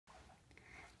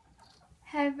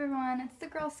Hey everyone, it's the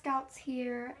Girl Scouts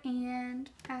here, and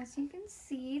as you can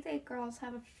see, the girls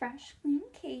have a fresh, clean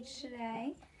cage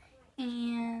today.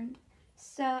 And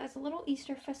so, as a little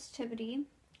Easter festivity,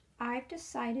 I've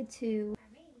decided to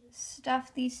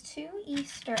stuff these 2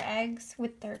 Easter eggs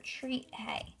with their treat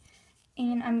hay.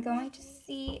 And I'm going to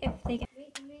see if they can,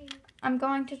 I'm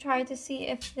going to try to see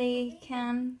if they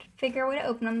can figure out a way to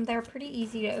open them. They're pretty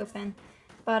easy to open,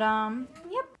 but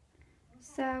yep.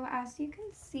 So as you can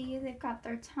see, they've got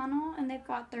their tunnel and they've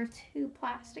got their 2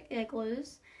 plastic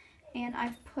igloos. And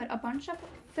I've put a bunch of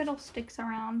fiddle sticks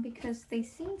around because they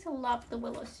seem to love the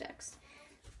willow sticks.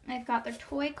 They've got their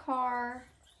toy car,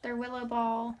 their willow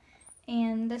ball,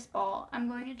 and this ball. I'm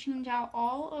going to change out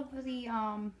all of the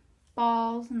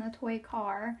balls in the toy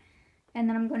car, and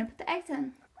then I'm going to put the eggs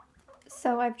in.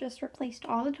 So I've just replaced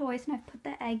all the toys and I've put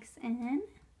the eggs in.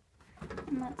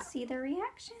 And let's see their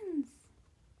reactions.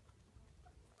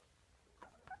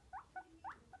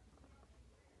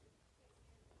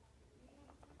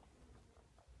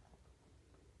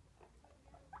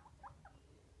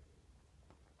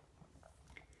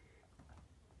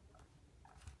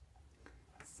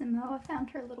 Samoa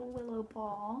found her little willow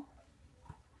ball.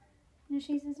 And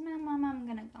she says, Mom, I'm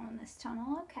gonna go in this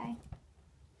tunnel. Okay.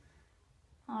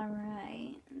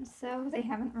 Alright, so they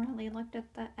haven't really looked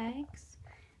at the eggs.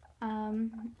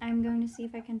 I'm going to see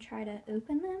if I can try to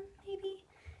open them, maybe,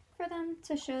 for them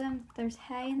to show them there's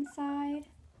hay inside.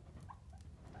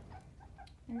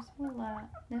 There's Willow,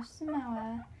 there's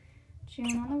Samoa,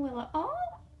 chewing on the willow. Oh!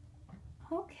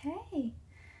 Okay.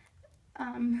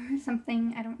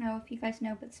 Something, I don't know if you guys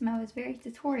know, but Samoa is very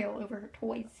tutorial over her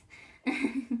toys.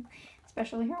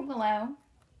 Especially her willow.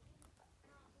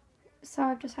 So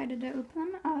I've decided to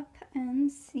open them up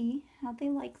and see how they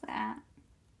like that.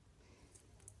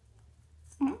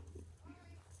 Oh.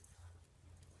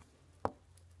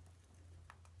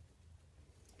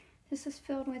 This is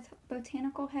filled with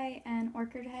botanical hay and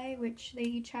orchid hay, which they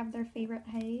each have their favorite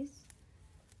hays.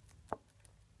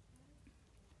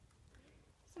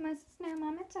 Samoa says, no,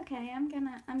 Mom, it's okay. I'm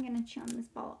gonna chew on this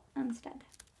ball instead.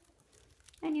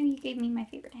 I knew you gave me my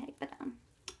favorite hay, but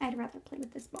I'd rather play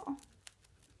with this ball.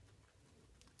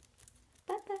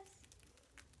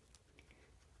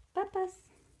 Papas.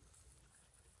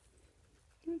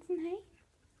 You want some hay?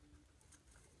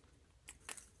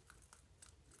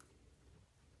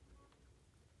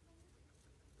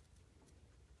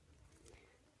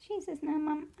 She says, no,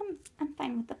 Mom, I'm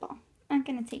fine with the ball. I'm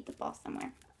gonna take the ball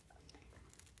somewhere.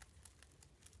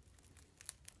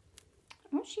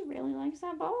 Oh, she really likes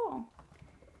that ball.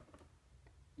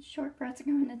 Shortbread's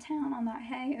going to town on that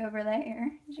hay over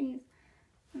there. Jeez.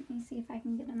 Let me see if I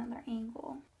can get another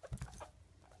angle.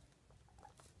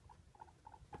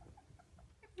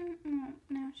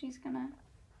 Now she's gonna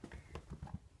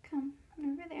come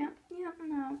over there. Yep,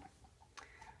 no.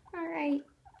 Alright.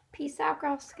 Peace out,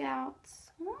 Girl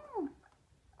Scouts. Oh.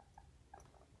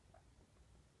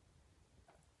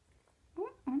 Oh,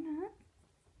 or not.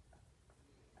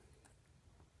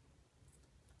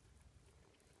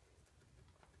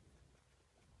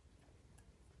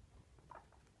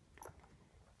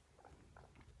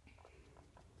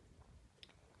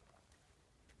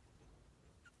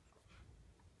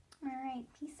 Alright,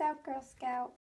 peace out, Girl Scout.